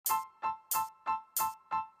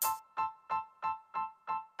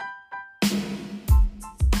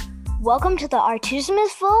Welcome to the Artism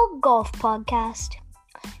is Full Golf Podcast.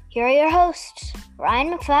 Here are your hosts,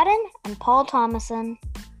 Ryan McFadden and Paul Thomason.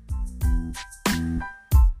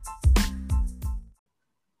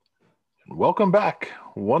 Welcome back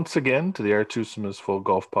once again to the Artism is Full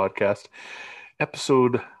Golf Podcast,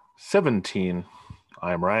 episode 17.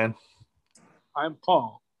 I'm Ryan. I'm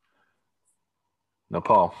Paul. Now,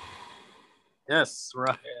 Paul. Yes,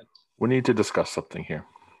 Ryan. We need to discuss something here.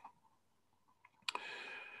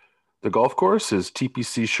 The golf course is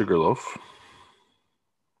TPC Sugarloaf,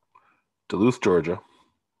 Duluth, Georgia.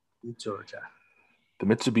 Georgia. The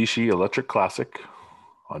Mitsubishi Electric Classic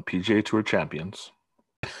on PGA Tour Champions.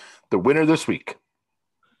 The winner this week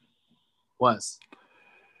was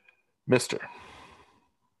Mr.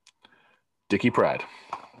 Dickie Pride.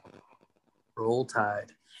 Roll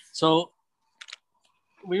Tide. So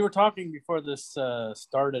we were talking before this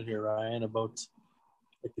started here, Ryan, about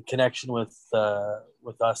like the connection with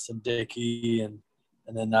us and Dickie, and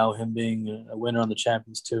then now him being a winner on the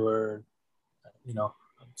Champions Tour. You know,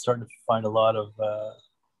 I'm starting to find a lot of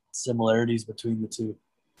similarities between the two.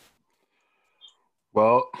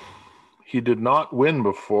 Well, he did not win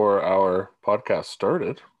before our podcast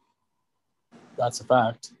started. That's a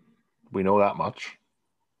fact. We know that much.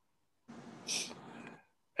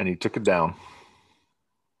 And he took it down.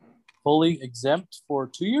 Fully exempt for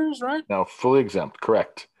 2 years, right? Now, fully exempt,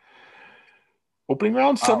 correct. Opening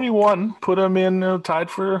round 71 put him in tied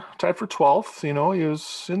for 12th. You know, he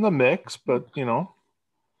was in the mix, but you know,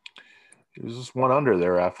 he was just one under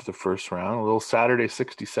there after the first round. A little Saturday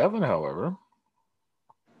 67, however,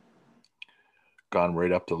 gone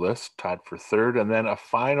right up the list, tied for third, and then a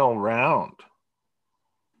final round,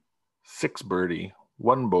 6 birdie,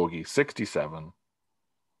 1 bogey, 67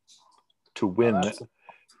 to win.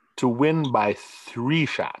 To win by 3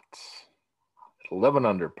 shots, 11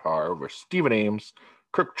 under par over Stephen Ames,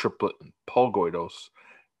 Kirk Triplett, and Paul Goydos.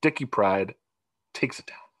 Dickie Pride takes it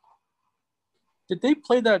down. Did they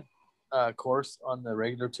play that course on the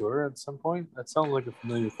regular tour at some point? That sounds like a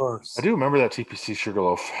familiar course. I do remember that TPC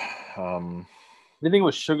Sugarloaf. Anything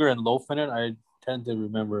with sugar and loaf in it, I tend to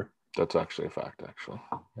remember. That's actually a fact, actually.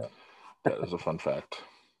 Yeah. That is a fun fact.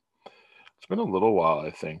 It's been a little while,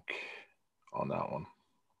 I think, on that one.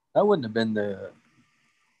 That wouldn't have been the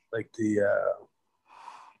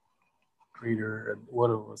Creator, and what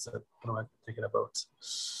was it? What am I thinking about?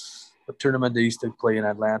 The tournament they used to play in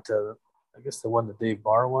Atlanta. I guess the one that Dave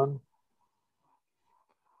Barr won.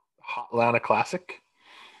 Atlanta Classic?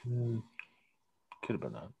 Could have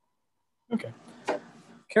been that. Okay.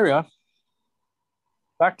 Carry on.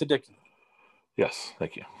 Back to Dickie. Yes,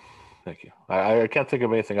 thank you. Thank you. I can't think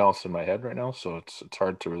of anything else in my head right now, so it's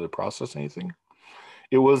hard to really process anything.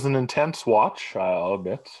 It was an intense watch, I'll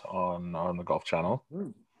admit, on the Golf Channel.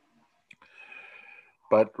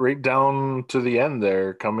 But right down to the end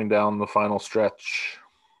there, coming down the final stretch,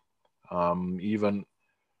 even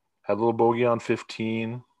had a little bogey on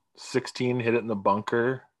 15, 16 hit it in the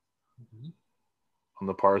bunker on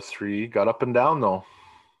the par 3. Got up and down, though,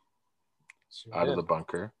 out of the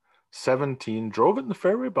bunker. 17, drove it in the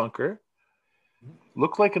fairway bunker.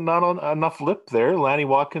 Looked like not enough lip there. Lanny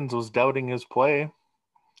Watkins was doubting his play.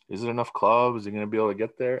 Is it enough club? Is he going to be able to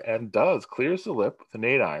get there? And does. Clears the lip with an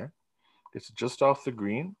 8-iron. Gets it just off the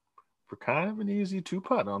green for kind of an easy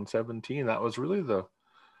 2-putt on 17. That was really the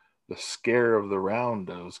scare of the round.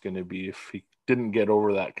 It was going to be if he didn't get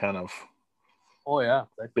over that kind of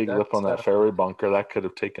big lip on that fairway bunker. That could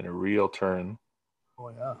have taken a real turn.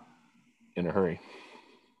 In a hurry.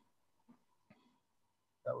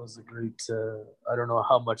 That was a great. I don't know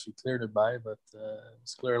how much he cleared it by, but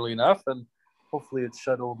it's clearly enough, and hopefully it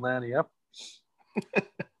shut old Lanny up.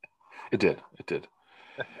 It did.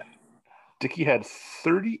 Dickie had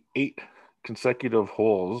 38 consecutive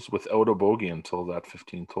holes without a bogey until that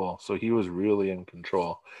 15th hole. So he was really in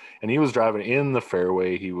control. And he was driving in the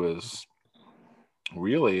fairway. He was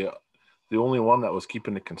really the only one that was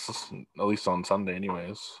keeping it consistent, at least on Sunday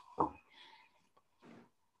anyways. Well,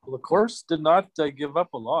 the course did not give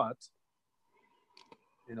up a lot.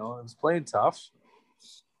 You know, it was playing tough.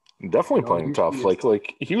 Definitely playing tough.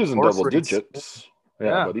 Like he was in double digits.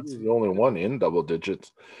 Yeah, but he's the only one in double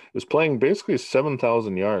digits. He was playing basically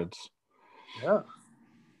 7,000 yards. Yeah.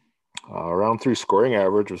 Round 3 scoring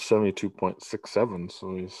average was 72.67,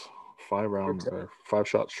 so he's 5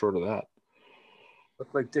 shots short of that.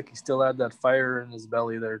 Looked like Dickie still had that fire in his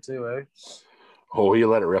belly there too, eh? Oh, he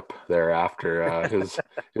let it rip there after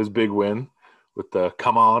his big win with the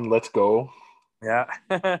 "come on, let's go." Yeah.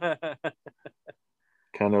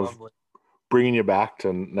 Kind of bringing you back to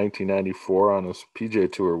 1994 on his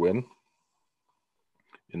PGA Tour win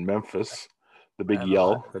in Memphis. the big I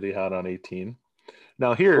yell know. that he had on 18.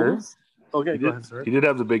 Now here, Okay, he go did, ahead, sir. he did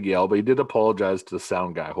have the big yell, but he did apologize to the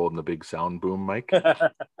sound guy holding the big sound boom mic.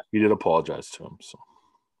 He did apologize to him, so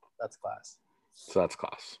That's class. that's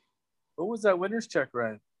class. What was that winner's check,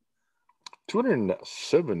 Ryan?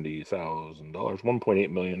 $270,000,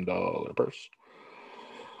 $1.8 million purse.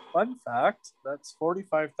 Fun fact, that's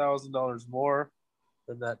 $45,000 more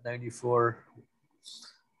than that 94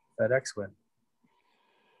 FedEx win.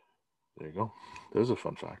 There you go. There's a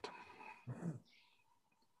fun fact.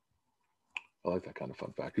 I like that kind of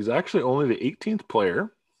fun fact. He's actually only the 18th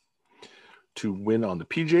player to win on the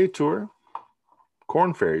PGA Tour,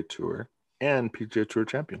 Korn Ferry Tour, and PGA Tour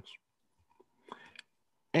champions.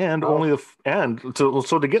 And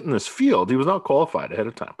so to get in this field, he was not qualified ahead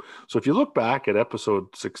of time. So if you look back at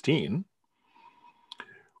episode 16,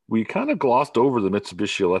 we kind of glossed over the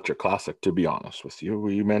Mitsubishi Electric Classic, to be honest with you.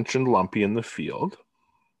 We mentioned Lumpy in the field.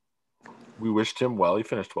 We wished him well. He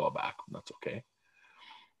finished well back. That's okay.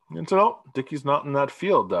 And so, no, Dickie's not in that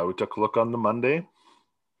field. We took a look on the Monday.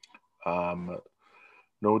 No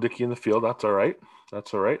Dickie in the field. That's all right.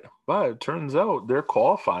 That's all right. But it turns out their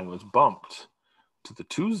qualifying was bumped to the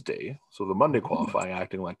Tuesday. So the Monday qualifying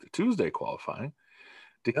acting like the Tuesday qualifying.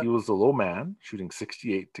 Dickie was the low man, shooting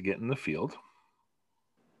 68 to get in the field.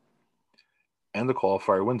 And the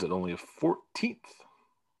qualifier wins it. Only a 14th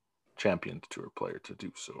Champions Tour player to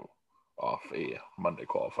do so off a Monday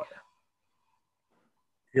qualifier.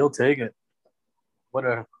 He'll take it. What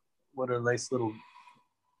a nice little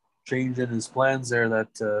change in his plans there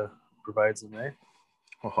that provides him, eh?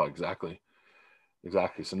 Oh, exactly.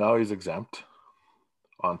 So now he's exempt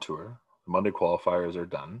on tour. The Monday qualifiers are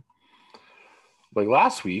done. Like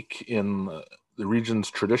last week in the Regions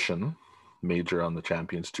Tradition major on the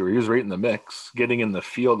Champions Tour, he was right in the mix, getting in the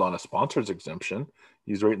field on a sponsor's exemption.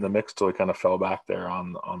 He's right in the mix till he kind of fell back there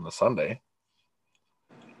on the Sunday.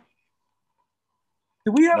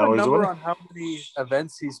 Do we have a number on how many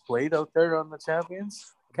events he's played out there on the Champions?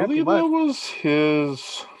 I believe that was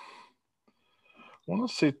his, I want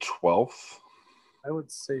to say 12th. I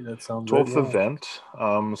would say that sounds 12th right, event.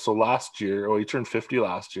 So last year, he turned 50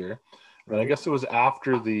 last year. And I guess it was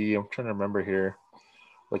after I'm trying to remember here,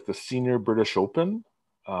 like the Senior British Open.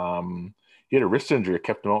 He had a wrist injury. It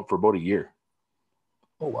kept him out for about a year.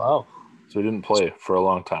 Oh, wow. So he didn't play for a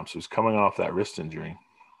long time. So he's coming off that wrist injury.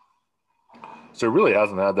 So he really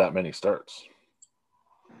hasn't had that many starts.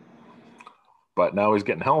 But now he's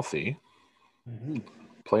getting healthy,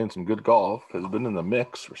 playing some good golf, has been in the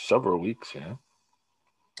mix for several weeks here.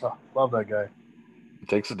 Oh, love that guy. He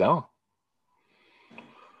takes it down.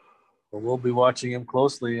 Well, we'll be watching him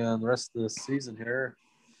closely the rest of the season here.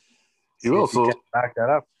 He will. So he can back that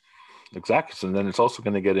up. Exactly. So then it's also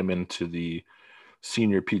going to get him into the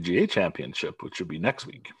Senior PGA Championship, which would be next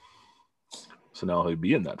week. So now he'll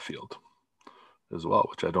be in that field as well,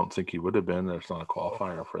 which I don't think he would have been. There's not a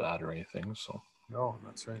qualifier for that or anything. So no,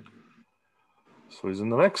 that's right. So he's in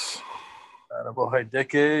the mix. Attaboy,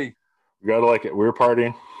 Dickie. You gotta like it. We're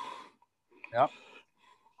partying. Yep.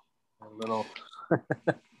 A little.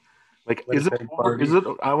 Like, is it?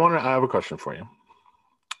 I have a question for you.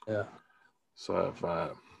 Yeah. So I have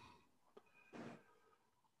a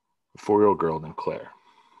 4-year-old girl named Claire,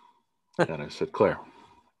 and I said, Claire,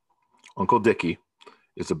 Uncle Dickie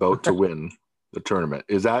is about to win the tournament.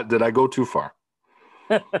 Did I go too far?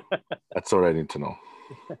 That's what I need to know.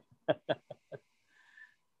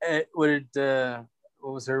 What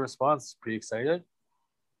was her response? Pretty excited?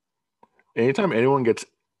 Anytime anyone gets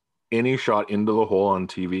any shot into the hole on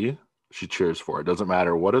TV, she cheers for it. Doesn't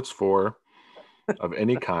matter what it's for, of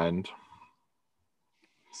any kind.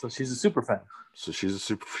 So she's a super fan. So she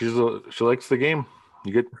likes the game.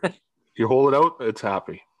 You hold it out, it's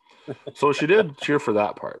happy. So she did cheer for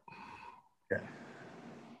that part. Okay.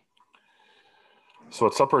 So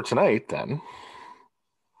at supper tonight, then,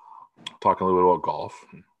 talking a little bit about golf.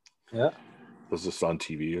 Yeah. There's this on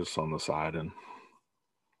TV, it's on the side, and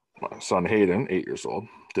my son Hayden, 8 years old,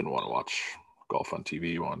 didn't want to watch golf on TV.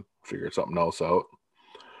 He wanted to figure something else out.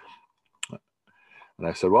 And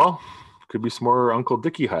I said, well, could be some more Uncle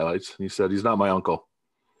Dickie highlights. And he said, he's not my uncle.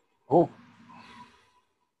 Oh.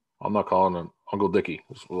 I'm not calling him Uncle Dickie. I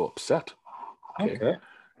was a little upset. Okay.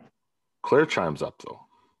 Claire chimes up, though.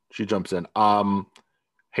 She jumps in.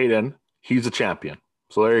 Hayden, he's a champion.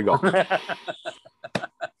 So there you go.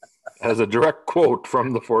 Has a direct quote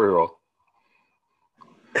from the 4-year-old.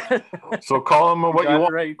 So call him what you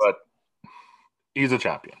want, right. But he's a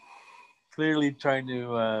champion. Clearly trying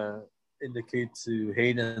to indicate to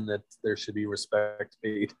Hayden that there should be respect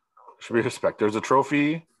paid. Should be respect. There's a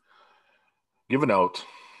trophy given out.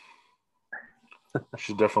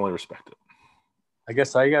 Should definitely respect it. I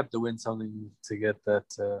guess I got to win something to get that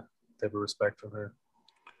type of respect from her.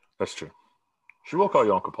 That's true. She will call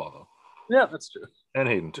you Uncle Paul, though. Yeah, that's true. And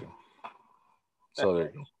Hayden, too. So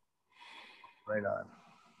there you go. Right on.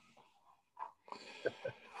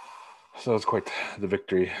 So it's quite the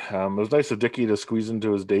victory. It was nice of Dickie to squeeze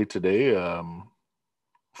into his day today.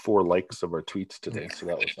 4 likes of our tweets today, so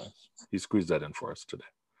that was nice. He squeezed that in for us today.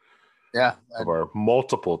 Yeah. Of our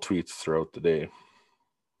multiple tweets throughout the day.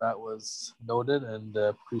 That was noted and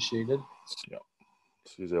appreciated. Yeah.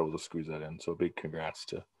 So he's able to squeeze that in. So big congrats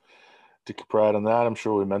to Dickie Pride on that. I'm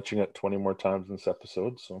sure we'll mention it 20 more times in this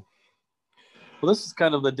episode. So, well, this is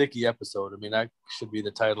kind of the Dickie episode. I mean, that should be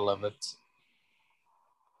the title of it,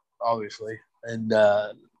 obviously, and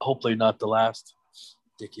hopefully not the last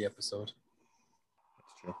Dickie episode.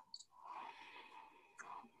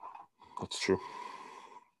 That's true.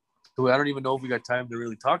 So I don't even know if we got time to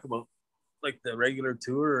really talk about like the regular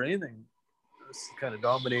tour or anything. It's kind of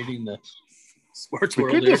dominating the sports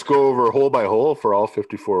world. We could just go over hole by hole for all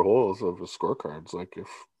 54 holes of the scorecards. Like if,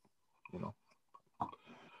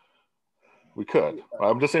 we could.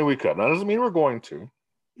 I'm just saying we could. That doesn't mean we're going to.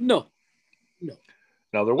 No.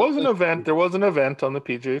 Now there was an event. There was an event on the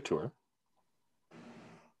PGA Tour.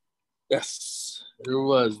 Yes, there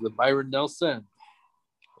was the Byron Nelson.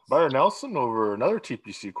 Byron Nelson over another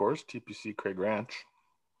TPC course, TPC Craig Ranch.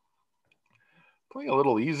 Playing a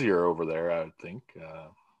little easier over there, I would think.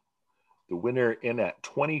 The winner in at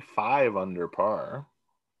 25 under par.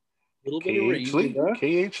 A little bit of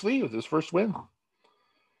rain. KH Lee with his first win.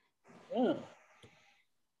 Yeah.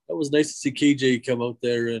 That was nice to see KJ come out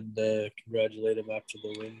there and congratulate him after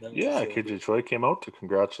the win. Yeah, KJ Choi came out to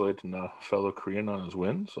congratulate a fellow Korean on his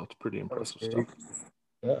win, so that's pretty impressive stuff.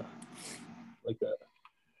 Yeah, like that.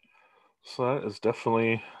 So that is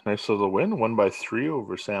definitely nice little win. 1 by 3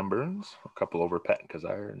 over Sam Burns, a couple over Pat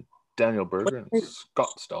Kazire and Daniel Berger and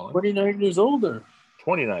Scott Stalling. 29 years older.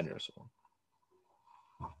 29 years old.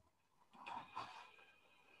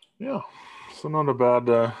 Yeah, so not a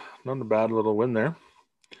bad little win there.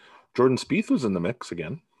 Jordan Spieth was in the mix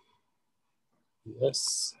again.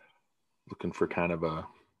 Yes. Looking for kind of a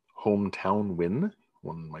hometown win,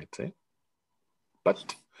 one might say.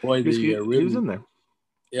 But boy, he was in there.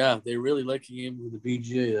 Yeah, they're really liking him with the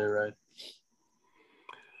PGA there, right?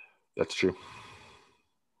 That's true.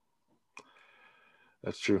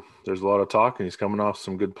 There's a lot of talk, and he's coming off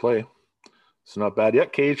some good play. So not bad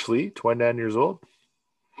yet. KH Lee, 29 years old.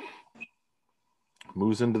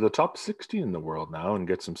 Moves into the top 60 in the world now and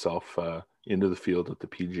gets himself into the field at the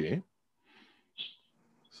PGA.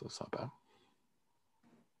 So it's not bad.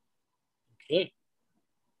 Okay.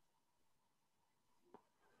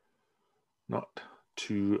 Not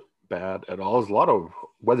too bad at all. There's a lot of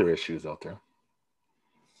weather issues out there.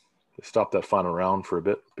 They stopped that final round for a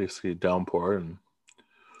bit, basically downpour and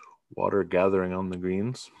water gathering on the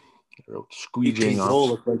greens. They're out squeegeeing on. Hole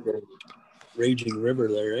looked like a raging river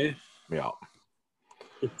there, eh? Yeah.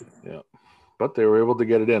 Yeah. But they were able to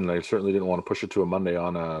get it in. They certainly didn't want to push it to a Monday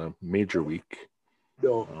on a major week.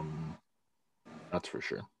 No. That's for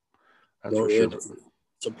sure. That's for sure.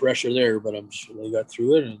 Some pressure there, but I'm sure they got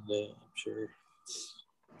through it, and I'm sure it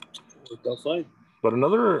worked out fine. But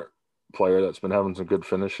another player that's been having some good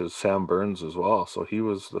finishes, Sam Burns as well. So he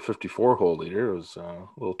was the 54-hole leader. It was a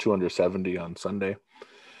little 270 on Sunday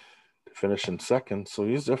to finish in second. So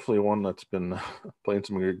he's definitely one that's been playing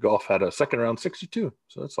some good golf. Had a second round 62,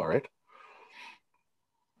 so that's all right.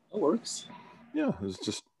 That works. Yeah, it was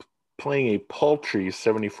just playing a paltry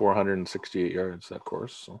 7,468 yards, that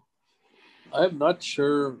course. So I'm not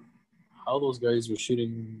sure how those guys were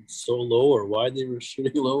shooting so low, or why they were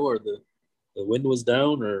shooting low, or the wind was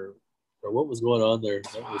down, or what was going on there.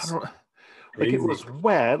 That was it was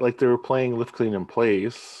wet, like they were playing lift clean in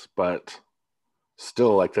place, but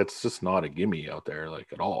still, like that's just not a gimme out there, like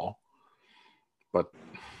at all. But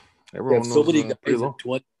everyone knows so many guys at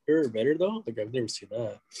 20 or better though. Like I've never seen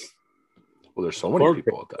that. Well, there's so many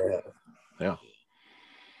people at that.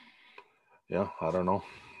 Yeah. I don't know.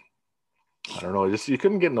 Just you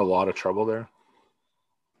couldn't get in a lot of trouble there.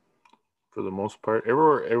 For the most part,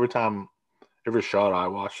 every time, every shot I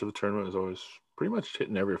watched of the tournament was always pretty much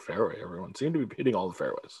hitting every fairway. Everyone seemed to be hitting all the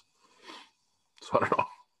fairways. So I don't know.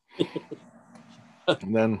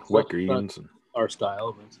 And then wet greens. And, our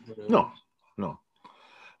style. No.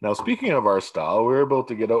 Now, speaking of our style, we were able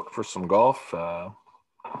to get out for some golf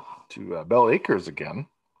to Bell Acres again.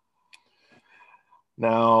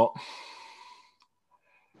 Now,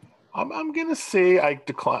 I'm gonna say I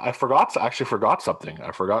declined. I forgot something.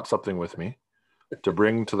 I forgot something with me to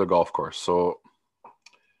bring to the golf course. So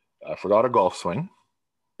I forgot a golf swing.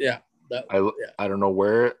 Yeah. I don't know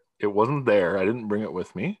where It wasn't there. I didn't bring it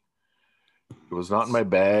with me. It was not in my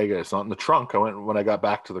bag. It's not in the trunk. When I got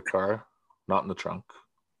back to the car, not in the trunk.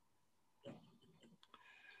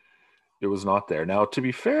 It was not there. Now, to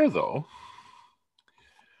be fair, though,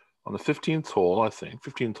 on the 15th hole, I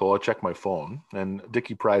checked my phone, and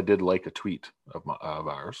Dickie Pry did like a tweet of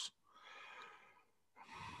ours.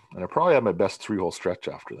 And I probably had my best 3-hole stretch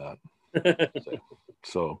after that.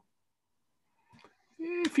 So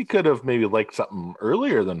if he could have maybe liked something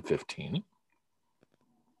earlier than 15.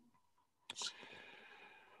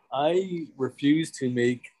 I refuse to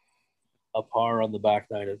make a par on the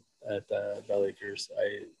back nine at Bell Acres.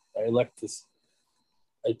 I elect this.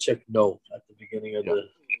 I check no at the beginning of the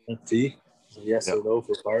tee. So yes or no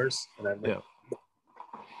for pars, and I'm like,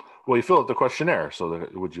 well, you fill out the questionnaire. So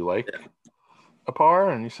would you like a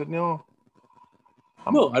par? And you said no.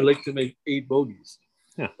 No, I'd like to make 8 bogeys.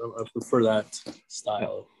 Yeah, I prefer that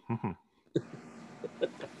style. Yeah. Mm-hmm.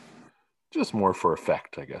 Just more for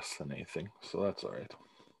effect, I guess, than anything. So that's all right.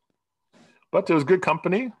 But it was good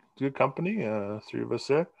company. Good company. 3 of us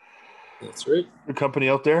there. That's right. Good company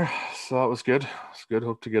out there. So that was good. It's good.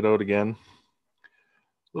 Hope to get out again.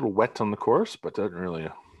 A little wet on the course, but that really,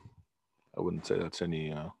 I wouldn't say that's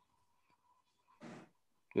any,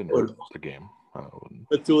 didn't hurt the game. I wouldn't.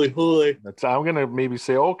 That's really holy. I'm going to maybe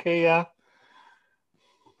say, okay, yeah.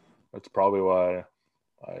 That's probably why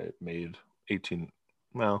I made 16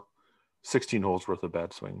 holes worth of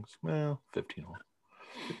bad swings. 15 holes.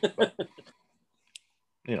 But,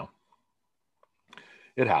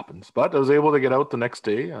 it happens. But I was able to get out the next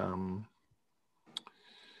day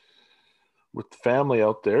with the family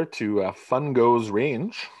out there to Fun Goes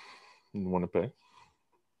Range in Winnipeg.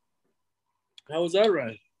 How was that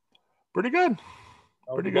ride? Pretty good.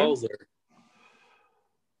 Pretty good. Balls there?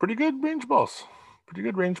 Pretty good range balls.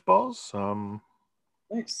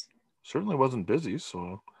 Nice. Certainly wasn't busy,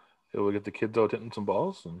 so able to get the kids out hitting some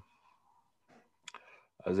balls, and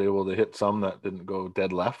I was able to hit some that didn't go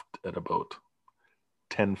dead left at about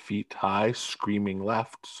 10 feet high, screaming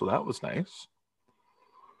left. So that was nice.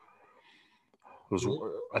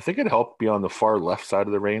 I think it helped be on the far left side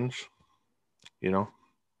of the range.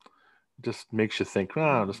 Just makes you think,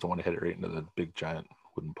 I just don't want to hit it right into the big giant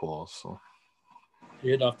wooden poles. So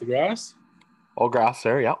you hitting off the grass? All grass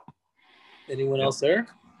there, yeah. Anyone else there?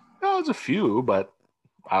 No, there's a few, but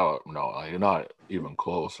I don't know. You're not even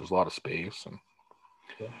close. There's a lot of space, and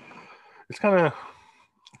it's kind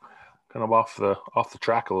of off the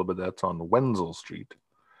track a little bit. That's on Wenzel Street,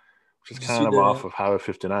 which is kind of off of Highway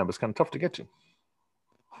 59, but it's kind of tough to get to.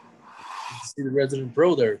 See the resident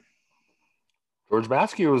pro there. George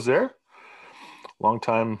Maskey was there.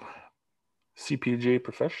 Longtime CPGA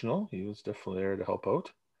professional. He was definitely there to help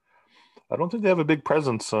out. I don't think they have a big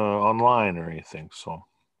presence online or anything. So,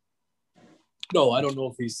 no, I don't know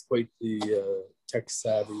if he's quite the tech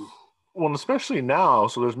savvy. Well, and especially now.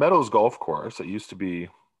 So there's Meadows Golf Course that used to be,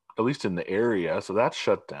 at least in the area, so that's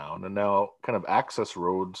shut down, and now kind of access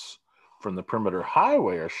roads from the perimeter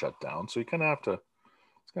highway are shut down. So you kind of have to.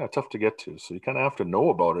 It's kind of tough to get to. So you kind of have to know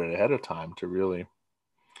about it ahead of time to really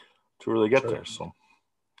get there. So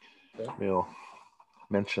we'll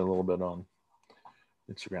mention a little bit on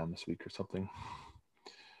Instagram this week or something.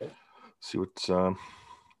 See what's going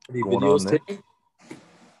on there. A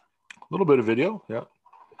little bit of video, yeah.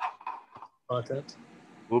 Content.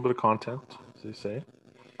 A little bit of content, as they say.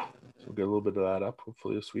 So we'll get a little bit of that up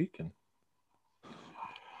hopefully this week, and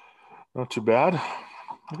not too bad.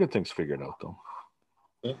 We'll get things figured out though.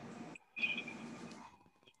 Yeah.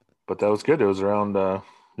 But that was good. It was around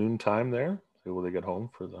noon time there. Able to get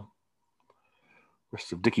home for the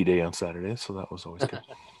rest of Dickie Day on Saturday, so that was always good.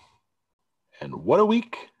 And what a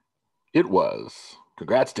week it was.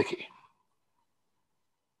 Congrats, Dickie.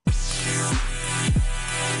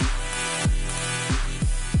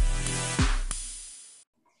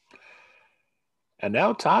 And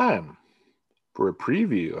now time for a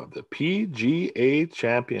preview of the PGA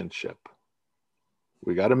Championship.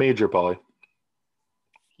 We got a major, Polly.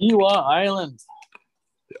 Kiawah Island.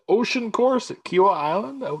 The Ocean Course at Kiawah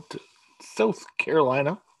Island out to South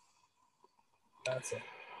Carolina. That's it.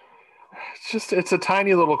 It's a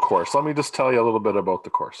tiny little course. Let me just tell you a little bit about the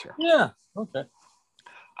course here. Yeah, okay.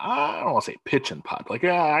 I don't want to say pitch and putt.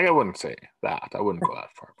 I wouldn't say that. I wouldn't go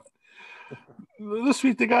that far. But this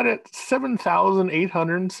week they got it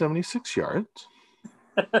 7,876 yards.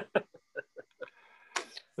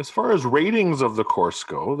 As far as ratings of the course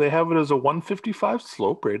go, they have it as a 155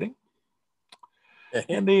 slope rating.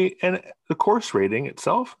 And the course rating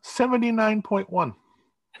itself, 79.1.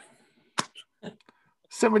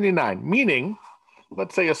 79, meaning,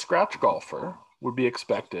 let's say a scratch golfer would be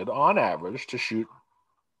expected on average to shoot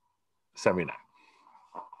 79.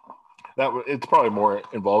 It's probably more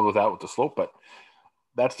involved with that with the slope, but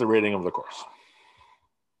that's the rating of the course.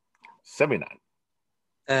 79.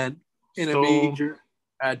 And in a major,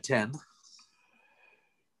 add 10.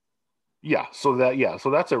 Yeah, so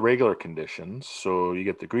that's at regular conditions. So you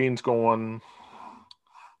get the greens going.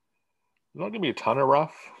 There's not gonna be a ton of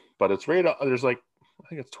rough, but it's right. There's like, I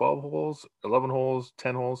think it's 12 holes, 11 holes,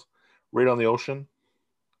 10 holes, right on the ocean.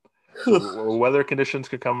 So weather conditions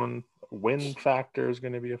could come in. Wind factor is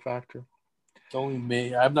going to be a factor. It's only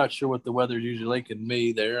May. I'm not sure what the weather is usually like in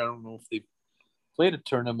May there. I don't know if they played a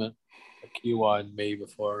tournament at Kiowa in May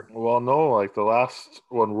before. Well, no, like the last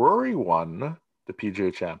when Rory won the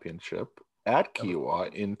PGA Championship at Kiowa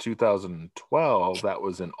in 2012, that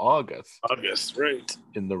was in August. August, right.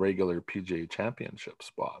 In the regular PGA Championship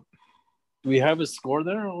spot. Do we have a score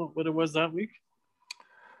there, or what it was that week?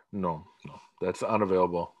 No. That's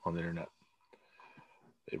unavailable on the internet.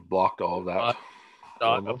 They've blocked all of that.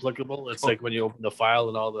 Not applicable. It's like when you open the file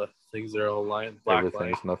and all the things are all lined black.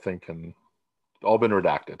 Everything's nothing can all been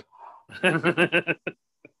redacted. But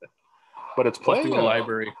it's playing in the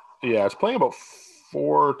library. Yeah, it's playing about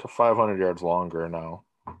 400 to 500 yards longer now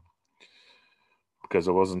because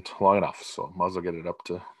it wasn't long enough. So might as well get it up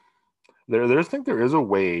to. I think there is a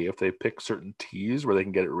way if they pick certain tees where they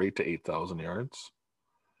can get it right to 8,000 yards.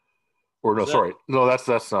 Or no, sorry. No,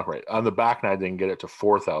 that's not right. On the back nine, they can get it to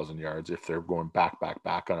 4,000 yards if they're going back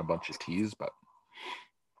on a bunch of tees. But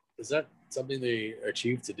is that something they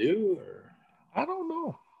achieve to do, or I don't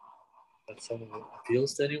know. That's something that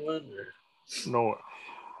appeals to anyone, or no?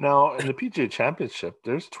 Now in the PGA Championship,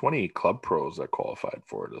 there's 20 club pros that qualified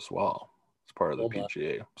for it as well. It's part of the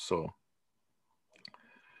PGA, so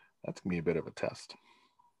that's gonna be a bit of a test.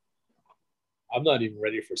 I'm not even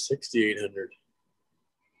ready for 6,800.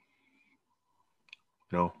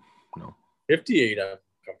 No. 58, I'm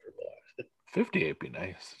comfortable at. 58 be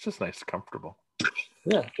nice. It's just nice and comfortable.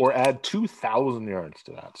 Yeah. Or add 2,000 yards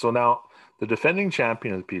to that. So now the defending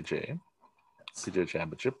champion of the PGA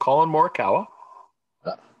Championship, Colin Morikawa.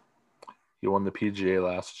 He won the PGA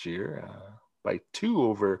last year by 2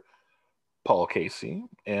 over Paul Casey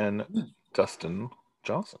and Dustin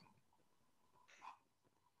Johnson.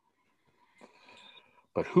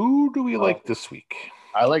 But who do we like this week?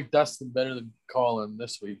 I like Dustin better than Colin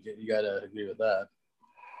this week. You got to agree with that.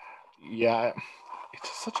 Yeah,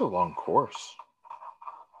 it's such a long course.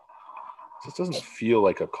 It just doesn't feel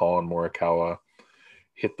like a Colin Morikawa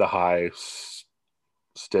hit the high,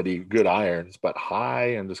 steady, good irons, but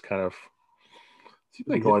high and just kind of seems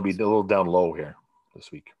like going to be a little down low here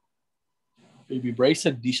this week. Maybe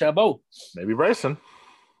Bryson DeChambeau. Maybe Bryson.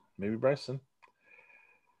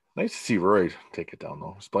 Nice to see Rory take it down,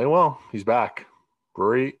 though. He's playing well. He's back.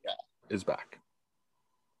 Rory is back.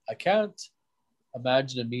 I can't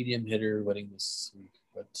imagine a medium hitter winning this week,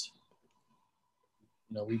 but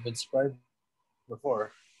we've been surprised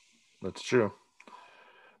before. That's true.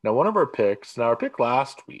 Now, our pick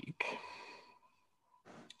last week,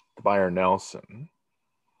 the Byron Nelson,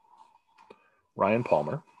 Ryan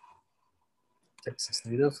Palmer. Texas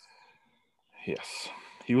native. Yes.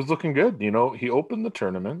 He was looking good. He opened the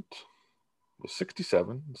tournament with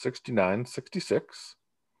 67, 69, 66.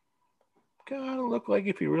 Kind of looked like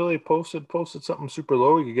if he really posted something super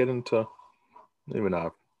low, he could get into, maybe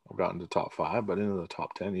not have gotten to top 5, but into the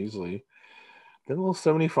top 10 easily. Then a little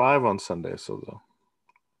 75 on Sunday, so the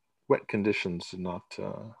wet conditions did not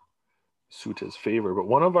suit his favor. But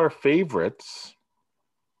one of our favorites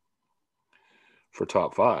for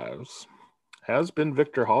top 5s has been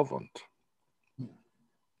Viktor Hovland.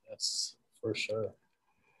 Yes, for sure.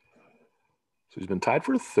 So he's been tied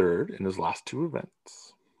for 3rd in his last 2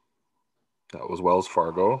 events. That was Wells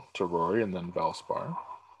Fargo to Rory and then Valspar.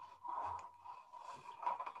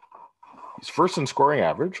 He's 1st in scoring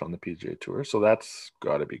average on the PGA Tour, so that's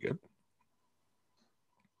got to be good.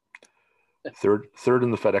 3rd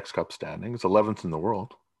in the FedEx Cup standings, 11th in the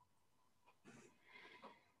world.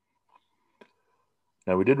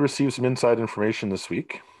 Now, we did receive some inside information this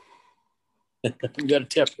week. We got a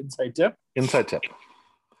tip, inside tip? Inside tip.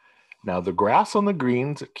 Now, the grass on the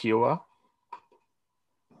greens at Kiowa,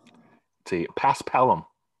 it's a Paspalum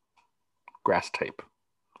grass type.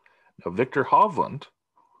 Now, Viktor Hovland,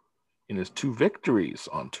 in his 2 victories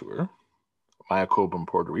on tour, Mayakoba and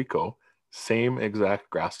Puerto Rico, same exact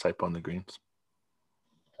grass type on the greens.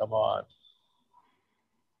 Come on.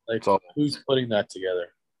 Who's putting that together?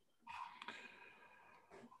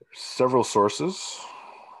 Several sources.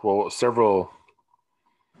 Well, several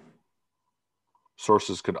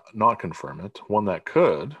sources could not confirm it. One that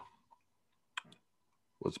could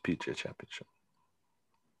was PGA Championship.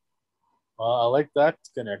 I like that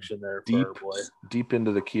connection there for our Deep. boy. Deep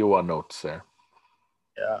into the Kiowa notes there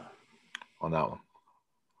Yeah, on that one.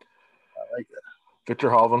 I like it. Victor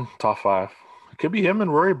Hovland, top 5. It could be him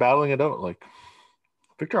and Rory battling it out. Like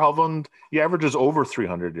Victor Hovland, he averages over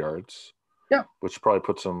 300 yards. Yeah. Which probably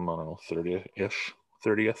puts him, I don't know,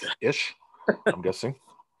 30th-ish, I'm guessing.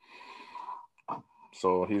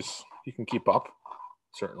 So he can keep up,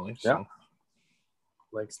 certainly. So. Yeah.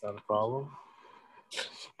 Like's not a problem.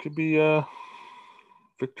 So could be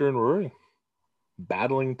Victor and Rory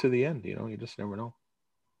battling to the end. You just never know.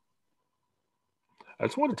 I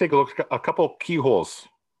just want to take a look at a couple key holes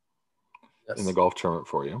in the golf tournament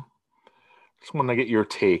for you. Just want to get your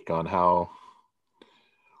take on how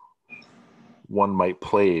one might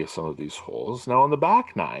play some of these holes. Now on the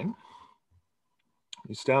back 9,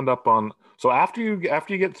 you stand up on. So after you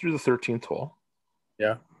get through the 13th hole.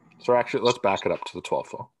 Yeah. So actually, let's back it up to the 12th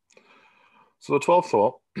hole. So the 12th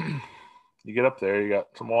hole, you get up there, you got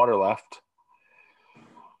some water left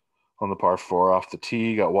on the par 4 off the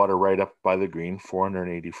tee. You got water right up by the green,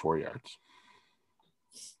 484 yards.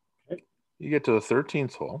 Okay. You get to the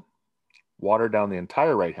 13th hole, water down the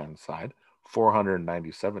entire right-hand side,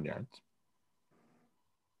 497 yards.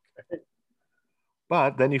 Okay.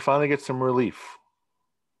 But then you finally get some relief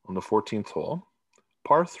on the 14th hole,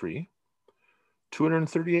 par 3,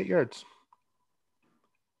 238 yards.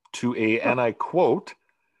 To and I quote,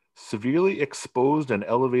 severely exposed and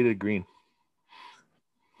elevated green.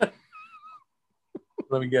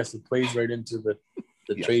 Let me guess, it plays right into the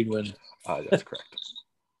Yes. trade wind. That's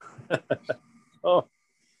correct. Oh.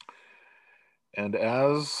 And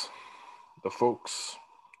as the folks,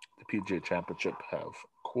 the PGA Championship, have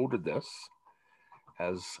quoted this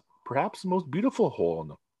as perhaps the most beautiful hole on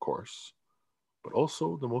the course, but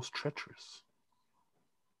also the most treacherous.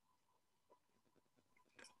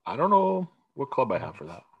 I don't know what club I have for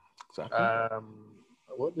that. Exactly.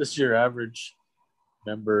 What is your average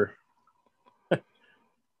member?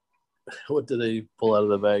 What do they pull out of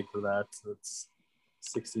the bag for that? That's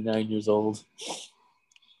 69 years old.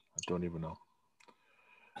 I don't even know.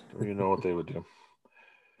 Don't even know what they would do.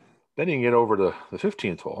 Then you can get over to the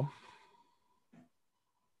 15th hole.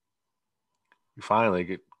 You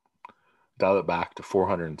finally dial it back to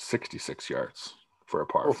 466 yards for a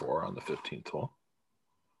par 4 on the 15th hole.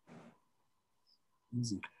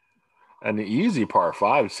 Easy. And the easy par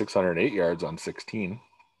 5, 608 yards on 16.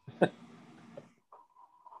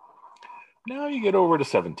 Now you get over to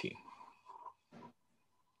 17.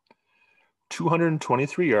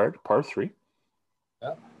 223 yard par 3.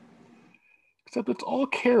 Yeah. Except it's all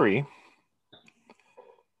carry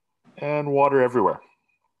and water everywhere.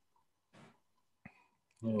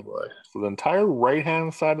 Oh boy. So the entire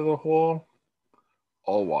right-hand side of the hole,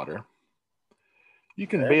 all water. You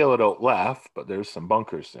can bail it out left, but there's some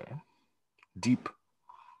bunkers there. Deep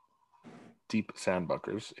sand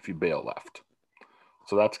bunkers if you bail left.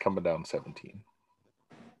 So that's coming down 17.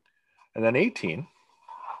 And then 18,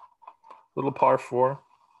 little par 4,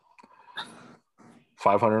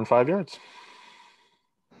 505 yards.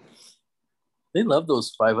 They love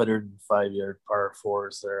those 505-yard par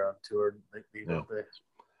 4s there on tour lately, don't they?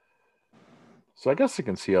 So I guess you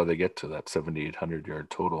can see how they get to that 7,800-yard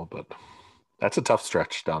total, but that's a tough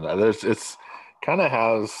stretch down there. It's kind of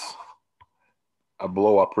has a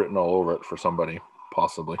blow up written all over it for somebody,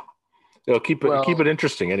 possibly. It'll keep it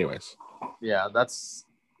interesting, anyways. Yeah, that's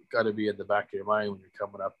got to be in the back of your mind when you're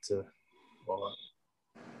coming up to. Well,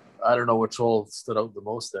 I don't know which hole stood out the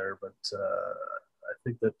most there, but I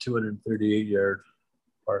think that 238-yard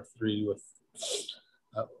par 3 with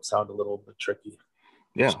sound a little bit tricky.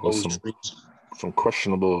 Yeah, with some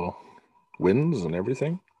questionable winds and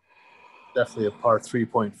everything. Definitely a par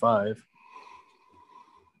 3.5.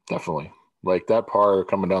 Definitely. Like that par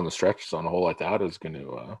coming down the stretch on a hole like that is going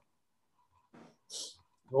to.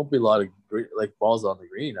 Won't be a lot of balls on the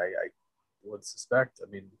green. I would suspect. I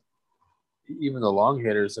mean, even the long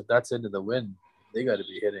hitters, if that's into the wind, they got to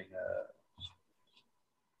be hitting a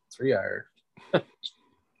 3-iron.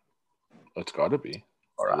 It's got to be,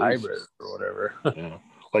 or a hybrid or whatever. Yeah,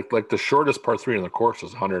 like the shortest par 3 in the course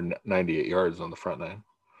is 198 yards on the front 9.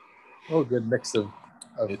 Oh, good mix of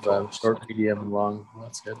short, medium, and long. Well,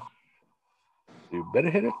 that's good. You better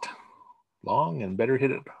hit it long and better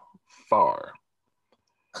hit it far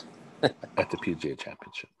at the PGA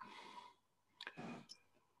Championship.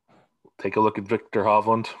 Take a look at Victor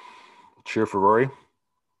Hovland. We'll cheer for Rory.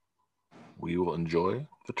 We will enjoy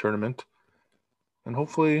the tournament. And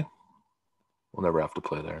hopefully we'll never have to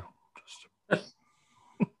play there.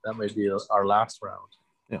 That may be our last round.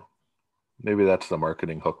 Yeah. Maybe that's the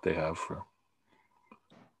marketing hook they have for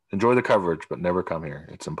enjoy the coverage, but never come here.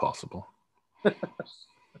 It's impossible.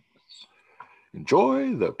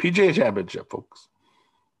 Enjoy the PGA Championship, folks.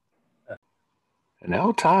 And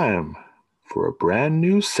now time for a brand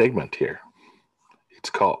new segment here. It's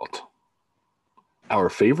called Our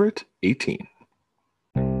Favorite 18.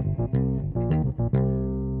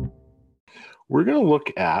 We're going to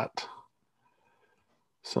look at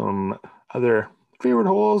some other favorite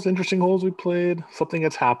holes, interesting holes we played, something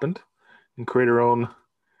that's happened, and create our own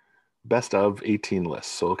best of 18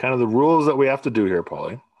 lists. So kind of the rules that we have to do here,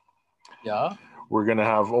 Paulie. Yeah. We're going to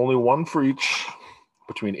have only one for each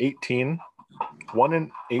between 18, 1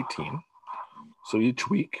 and 18. So each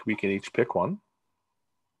week we can each pick one.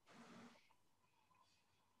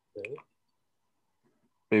 Okay.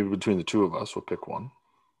 Maybe between the two of us, we'll pick one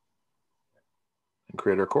and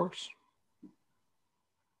create our course.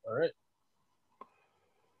 All right.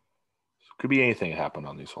 So it could be anything that happened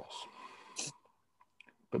on these holes.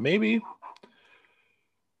 But maybe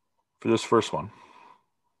for this first one,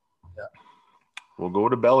 we'll go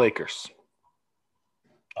to Bell Acres.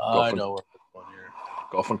 I know where this one here.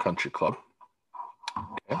 Golf and Country Club.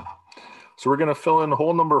 Okay. So we're going to fill in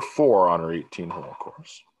hole number 4 on our 18-hole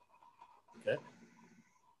course. Okay.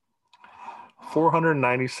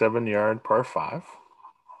 497-yard par 5.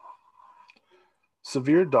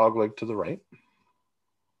 Severe dogleg to the right.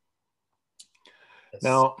 Yes.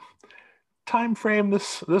 Now, time frame,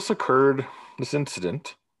 this occurred, this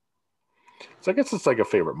incident. So I guess it's like a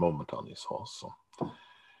favorite moment on these holes. So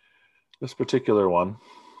this particular one,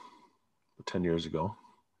 10 years ago.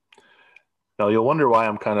 Now you'll wonder why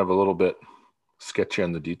I'm kind of a little bit sketchy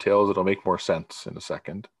on the details. It'll make more sense in a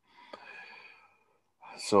second.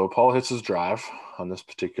 So Paul hits his drive on this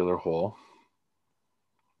particular hole.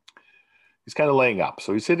 He's kind of laying up.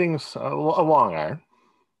 So he's hitting a long iron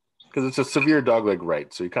because it's a severe dogleg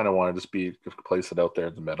right. So you kind of want to just place it out there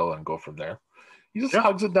in the middle and go from there. He just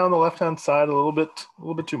hugs it down the left-hand side a little bit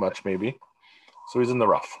too much maybe. So he's in the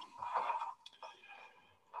rough.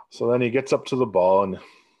 So then he gets up to the ball and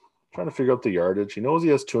trying to figure out the yardage. He knows he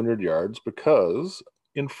has 200 yards because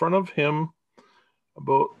in front of him,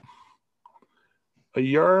 about a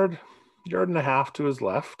yard and a half to his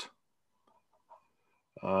left,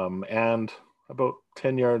 and about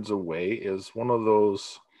 10 yards away is one of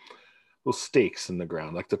those stakes in the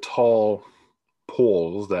ground, like the tall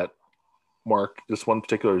poles that mark. This one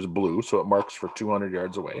particular is blue, so it marks for 200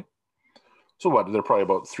 yards away. So what? They're probably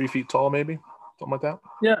about 3 feet tall, maybe something like that.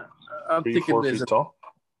 Yeah, I'm 3, thinking 4 there's feet tall.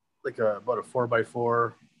 like about a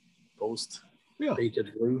 4x4 post. Yeah,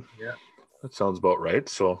 painted blue. Yeah. that sounds about right.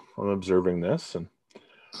 So I'm observing this, and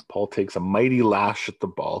Paul takes a mighty lash at the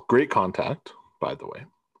ball. Great contact, by the way.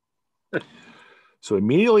 So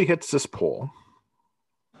immediately hits this pole,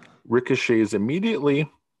 ricochets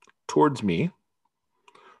immediately towards me,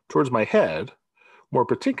 towards my head, more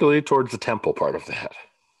particularly towards the temple part of the head.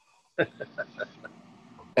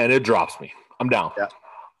 And it drops me. I'm down. Yeah.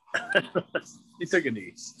 He took a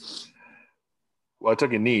knee. Well, I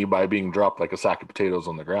took a knee by being dropped like a sack of potatoes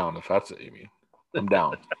on the ground, if that's what you mean. I'm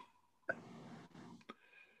down.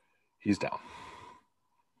 He's down.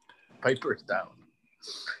 Piper's down.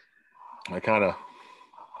 I kind of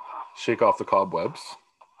shake off the cobwebs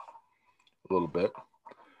a little bit.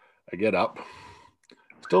 I get up.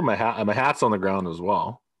 Still, my hat's on the ground as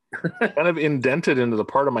well. Kind of indented into the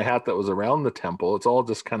part of my hat that was around the temple. It's all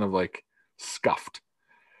just kind of like scuffed.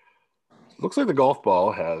 Looks like the golf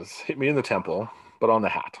ball has hit me in the temple, but on the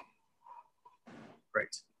hat.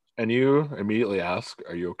 Right. And you immediately ask,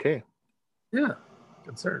 "Are you okay?" Yeah.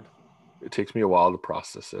 Concerned. It takes me a while to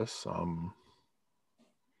process this. From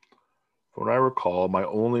what I recall, my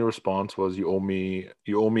only response was, "You owe me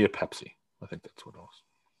a Pepsi." I think that's what it was.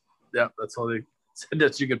 Yeah, that's all they said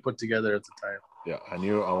that you could put together at the time. Yeah, I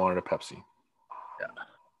knew I wanted a Pepsi. Yeah.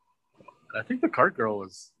 And I think the cart girl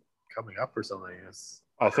was coming up or something.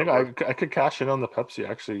 I think I could cash in on the Pepsi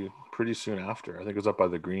actually pretty soon after. I think it was up by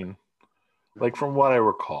the green. Like from what I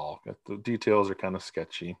recall, the details are kind of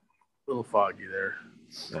sketchy. A little foggy there.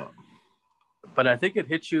 Yeah. But I think it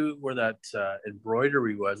hit you where that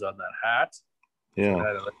embroidery was on that hat. Yeah. It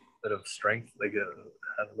had a bit of strength. Like it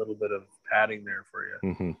had a little bit of padding there for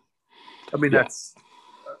you. Mm-hmm. I mean, that's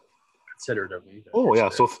considered of me. Oh, yeah.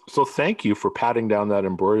 So thank you for patting down that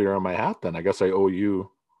embroidery on my hat then. I guess I owe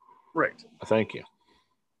you a thank you.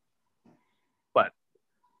 But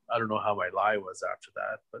I don't know how my lie was after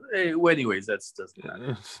that. But anyways, that doesn't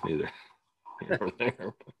matter. It's neither here nor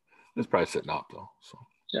there. It's probably sitting up though. So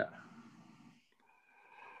yeah.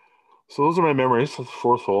 So those are my memories of the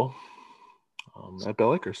fourth hole at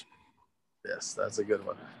Bell Acres. Yes, that's a good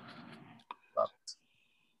one. Love it.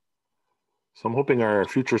 So I'm hoping our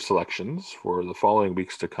future selections for the following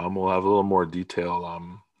weeks to come will have a little more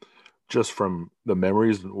detail, just from the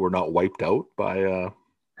memories that were not wiped out by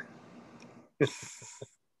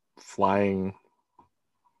flying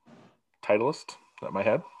Titleist that my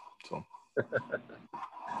head. So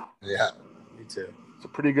Yeah, me too. it's a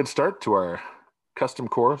pretty good start to our custom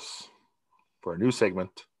course for our new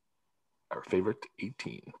segment, our favorite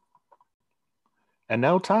 18. And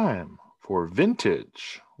now time for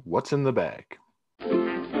Vintage What's in the Bag.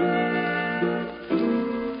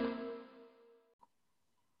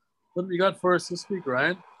 What have you got for us this week,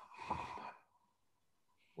 Ryan?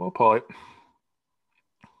 Well, Paul,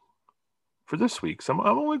 for this week, I'm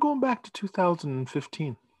only going back to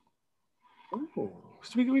 2015. Oh.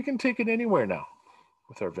 So we can take it anywhere now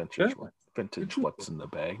with our vintage Yeah. What's in the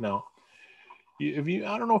Bag. Now, I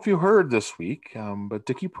don't know if you heard this week, but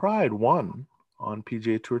Dickie Pride won on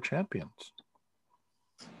PGA Tour Champions.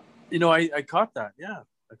 I caught that. Yeah,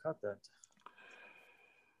 I caught that.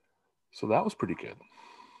 So that was pretty good.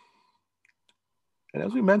 And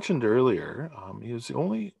as we mentioned earlier, he was the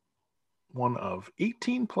only one of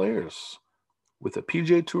 18 players with a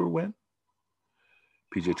PGA Tour win,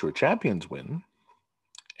 PGA Tour Champions win,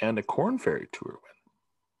 and a Korn Ferry Tour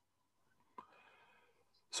win.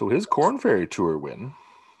 So his Korn Ferry Tour win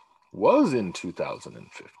was in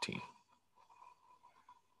 2015.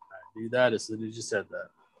 I knew that as soon as you said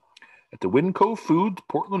that. At the Winco Foods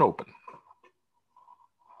Portland Open.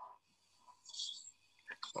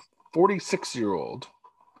 46-year-old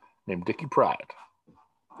named Dickie Pride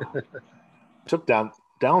took down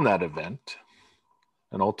that event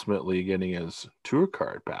and ultimately getting his tour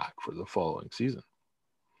card back for the following season.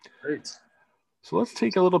 Great. So let's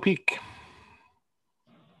take a little peek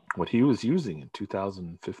what he was using in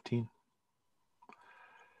 2015.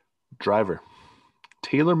 Driver.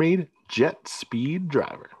 TaylorMade Jet Speed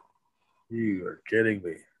driver. You are kidding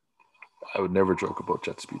me. I would never joke about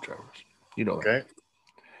Jet Speed drivers. You know that. Okay.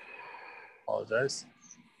 Apologize.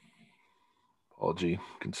 Apology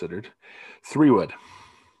considered. 3-wood.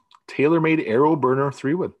 TaylorMade Aero Burner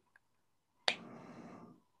 3-wood.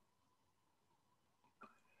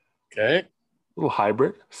 Okay. Little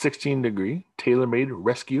hybrid, 16-degree, TaylorMade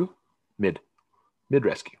Rescue mid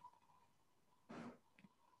rescue.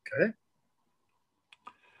 Okay.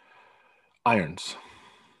 Irons.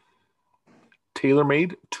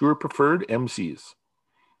 TaylorMade Tour Preferred MCs.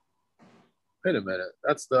 Wait a minute.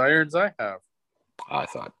 That's the irons I have. I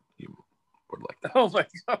thought you would like that. Oh my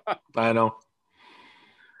God. I know.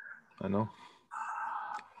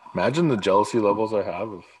 Imagine the jealousy levels I have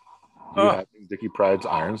of you having Dickie Pride's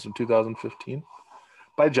irons in 2015.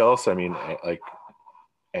 By jealous, I mean like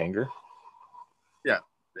anger. Yeah.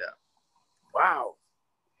 Wow.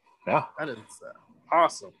 Yeah. That is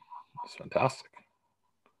awesome. It's fantastic.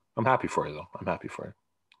 I'm happy for you, though. I'm happy for you.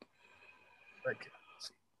 Thank you.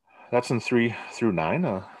 That's in 3 through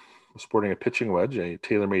 9. Sporting a pitching wedge, a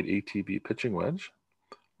TaylorMade ATB pitching wedge,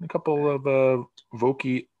 and a couple of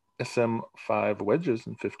Vokey SM5 wedges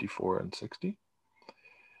in 54 and 60.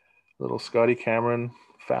 Little Scotty Cameron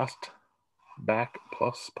fast back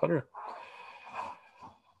plus putter.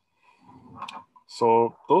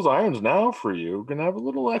 So those irons now for you are going to have a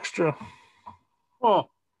little extra. Oh.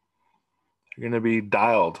 You're going to be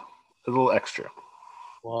dialed a little extra.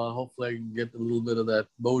 Well, hopefully I can get a little bit of that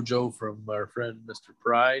mojo from our friend Mr.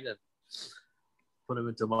 Pride and put him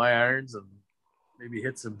into my irons and maybe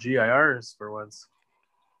hit some GIRs for once.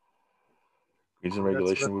 Greens and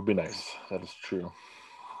regulation would be nice. That is true.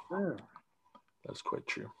 Yeah. That's quite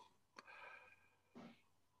true.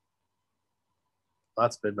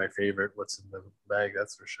 That's been my favorite. What's in the bag?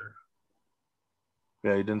 That's for sure.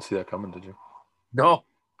 Yeah, you didn't see that coming, did you? No.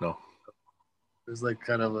 No. It was like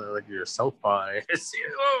kind of like you're southpaw.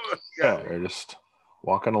 Yeah, you're just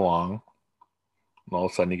walking along, and all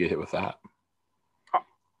of a sudden you get hit with that.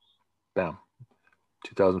 Bam.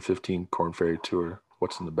 2015 Korn Ferry Tour.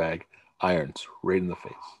 What's in the bag? Irons, right in the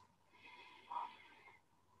face.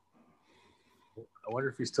 I wonder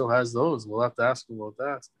if he still has those. We'll have to ask him about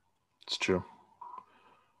that. It's true.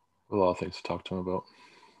 A lot of things to talk to him about.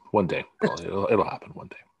 One day, probably. It'll happen one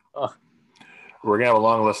day. Oh. We're going to have a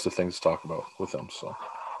long list of things to talk about with him, so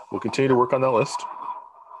we'll continue to work on that list.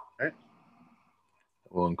 Okay.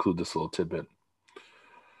 We'll include this little tidbit.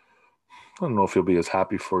 I don't know if he'll be as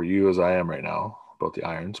happy for you as I am right now about the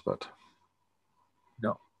irons, but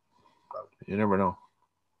no, you never know.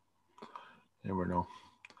 You never know.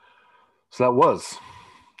 So that was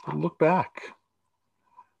a look back.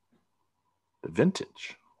 The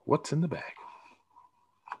vintage. What's in the bag?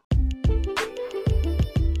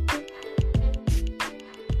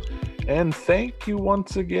 And thank you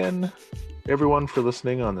once again everyone for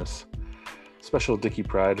listening on this special Dicky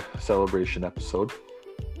Pride celebration episode.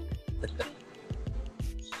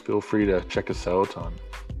 Feel free to check us out on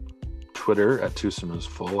Twitter at Twosome is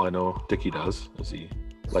Full. I know Dicky does, as he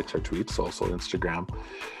likes our tweets. Also Instagram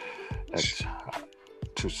at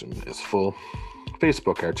Twosome is Full.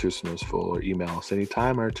 Facebook, our Twosome is Full, or email us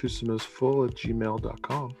anytime, our Twosome is Full at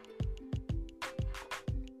gmail.com.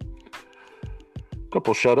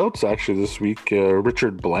 Couple shout outs actually this week.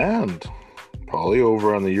 Richard Bland, probably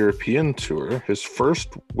over on the European tour. His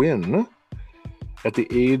first win at the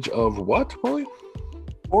age of what, Paulie?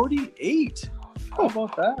 48. How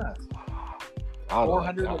about that?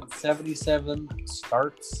 477 like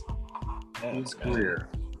starts in his career.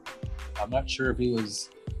 I'm not sure if he was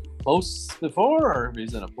close before or if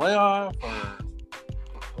he's in a playoff or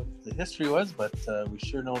what the history was, but we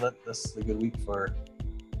sure know that this is a good week for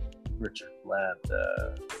Richard Bland.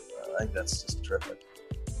 I think that's just terrific.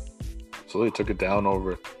 So they took it down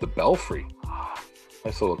over at the Belfry.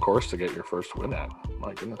 Nice little course to get your first win at.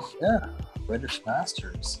 My goodness. Yeah, British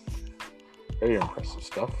Masters. Very impressive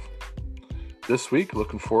stuff. This week,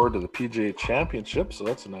 looking forward to the PGA Championship, so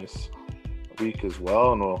that's a nice week as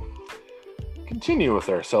well, and we'll continue with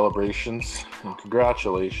our celebrations, and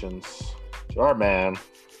congratulations to our man,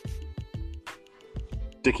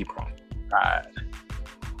 Dicky Pride. Pride.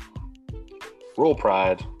 Roll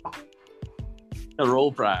Pride.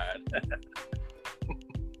 Roll Pride.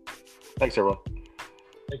 Thanks, everyone.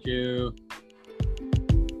 Thank you.